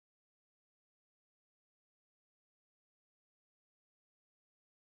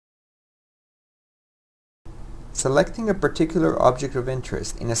Selecting a particular object of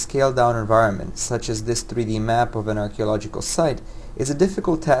interest in a scaled-down environment, such as this 3D map of an archaeological site, is a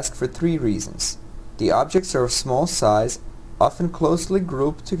difficult task for three reasons. The objects are of small size, often closely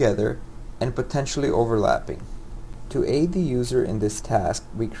grouped together, and potentially overlapping. To aid the user in this task,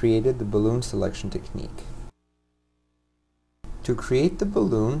 we created the balloon selection technique. To create the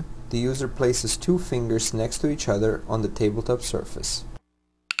balloon, the user places two fingers next to each other on the tabletop surface.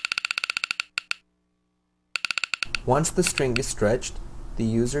 Once the string is stretched, the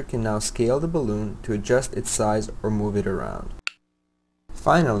user can now scale the balloon to adjust its size or move it around.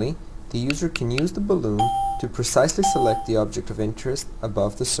 Finally, the user can use the balloon to precisely select the object of interest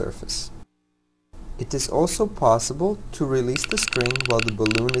above the surface. It is also possible to release the string while the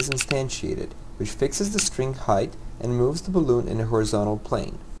balloon is instantiated, which fixes the string height and moves the balloon in a horizontal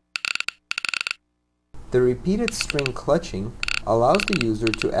plane. The repeated string clutching allows the user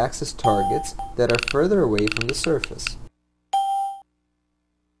to access targets that are further away from the surface.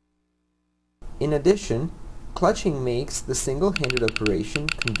 In addition, clutching makes the single-handed operation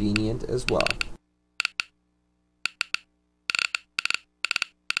convenient as well.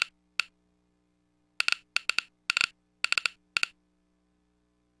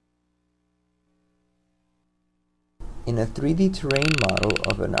 In a 3D terrain model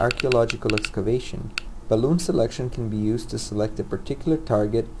of an archaeological excavation, balloon selection can be used to select a particular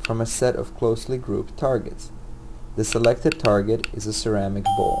target from a set of closely grouped targets. The selected target is a ceramic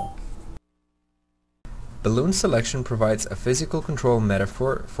bowl. Balloon selection provides a physical control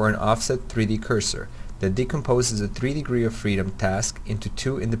metaphor for an offset 3D cursor that decomposes a 3 degree of freedom task into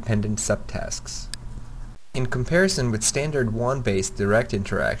two independent subtasks. In comparison with standard wand-based direct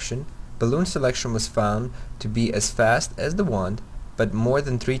interaction, balloon selection was found to be as fast as the wand, but more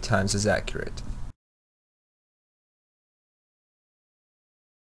than 3 times as accurate.